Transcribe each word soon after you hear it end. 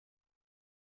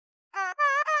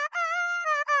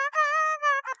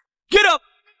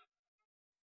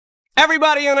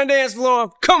Everybody on the dance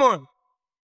floor, come on.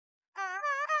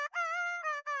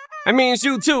 I mean, it's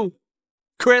you too,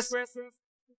 Chris.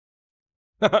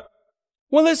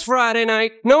 Well, it's Friday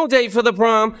night, no date for the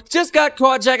prom. Just got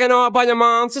caught jacking off by your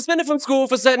mom. Suspended from school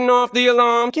for setting off the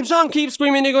alarm. Keep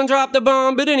screaming you're gonna drop the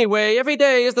bomb. But anyway, every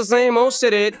day is the same old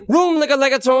shit it. Room looking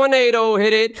like a tornado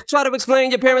hit it. Try to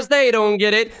explain your parents, they don't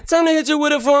get it. Time to hit you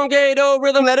with a fungato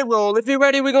rhythm, let it roll. If you're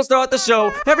ready, we gon' start the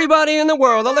show. Everybody in the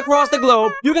world, all across the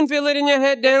globe. You can feel it in your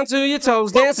head down to your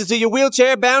toes. Dancing to your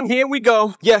wheelchair bound, here we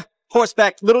go. Yeah.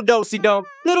 Horseback, little do-si-do.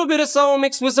 Little bit of soul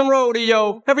mixed with some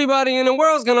rodeo. Everybody in the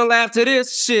world's gonna laugh to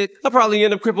this shit. I'll probably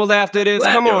end up crippled after this.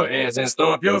 Clap Come on. your hands and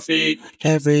stomp your feet.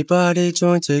 Everybody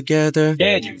join together.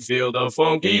 Can you feel the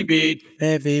funky beat?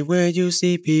 Everywhere you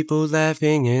see people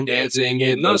laughing and Dancing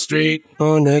in the street.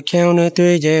 on the count of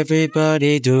three,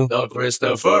 everybody do. The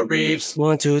Christopher Reeves.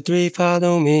 1, 2, 3,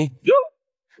 follow me.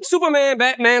 Superman,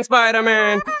 Batman,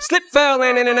 Spider-Man. Slip fell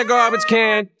landing in a garbage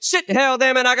can. Shit, hell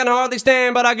damn it, I can hardly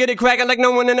stand, but I get it cracking like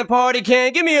no one in the party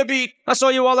can. Give me a beat, I'll show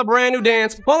you all a brand new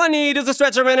dance. All I need is a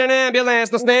stretcher and an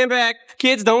ambulance. Now stand back,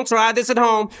 kids, don't try this at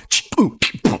home.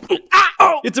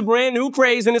 It's a brand new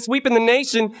craze and it's sweeping the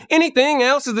nation. Anything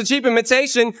else is a cheap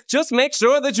imitation. Just make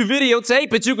sure that you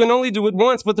videotape it. You can only do it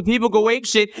once, but the people go ape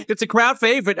shit. It's a crowd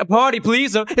favorite, a party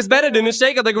pleaser. It's better than a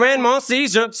shake of the grandma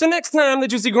seizure. So next time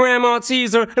that you see grandma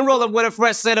tease her and roll up with a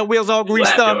fresh set of wheels all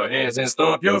greased Clap up. your hands and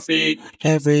stomp your feet.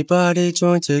 Everybody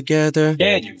join together.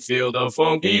 Can you feel the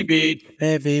funky beat?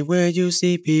 Everywhere you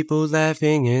see people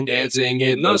laughing and Dancing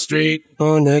in the street.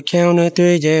 on the count of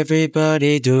three,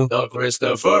 everybody do. The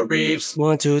Christopher Reeves.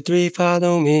 1, 2, 3,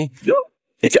 follow me.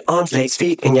 If your arms, legs,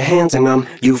 feet, and your hands are numb,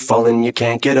 you've fallen, you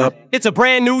can't get up. It's a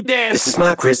brand new dance. This is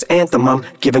my Chris anthem, I'm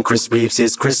giving Chris Reeves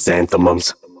his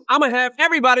chrysanthemums. I'ma have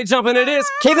everybody jumping to this.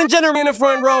 Caitlyn Jenner in the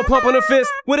front row, pumping a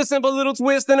fist. With a simple little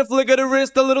twist and a flick of the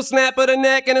wrist, a little snap of the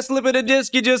neck and a slip of the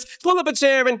disc. You just pull up a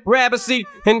chair and grab a seat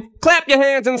and clap your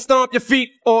hands and stomp your feet.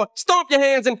 Or stomp your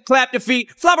hands and clap your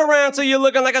feet. Flop around till you're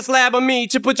looking like a slab of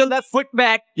meat. You put your left foot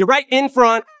back, you're right in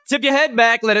front. Tip your head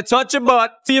back, let it touch your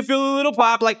butt. Till you feel a little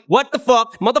pop like, what the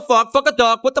fuck? Motherfuck, fuck a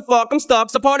duck, what the fuck? I'm stuck.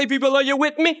 So party people, are you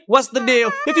with me? What's the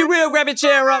deal? If you real, grab your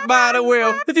chair up by the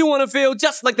wheel. If you wanna feel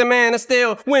just like the man of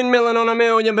steel, windmilling on a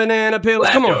million banana pills.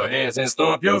 Clap Come your on. hands and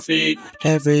stomp your feet.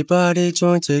 Everybody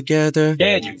join together.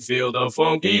 Can you feel the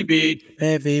funky beat?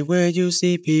 Everywhere you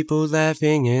see people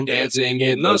laughing and Dancing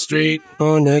in the street.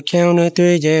 on the count of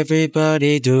three,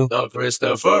 everybody do. The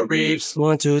Christopher Reeves.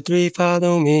 1, 2, 3,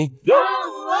 follow me.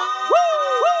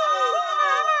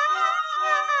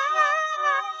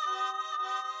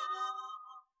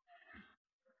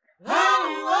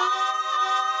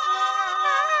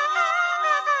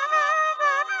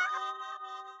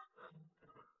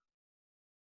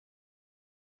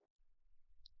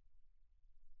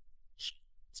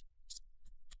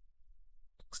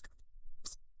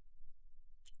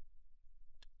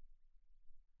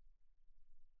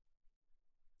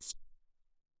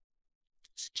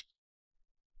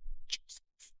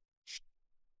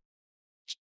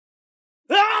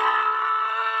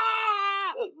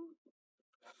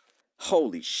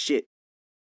 Holy shit.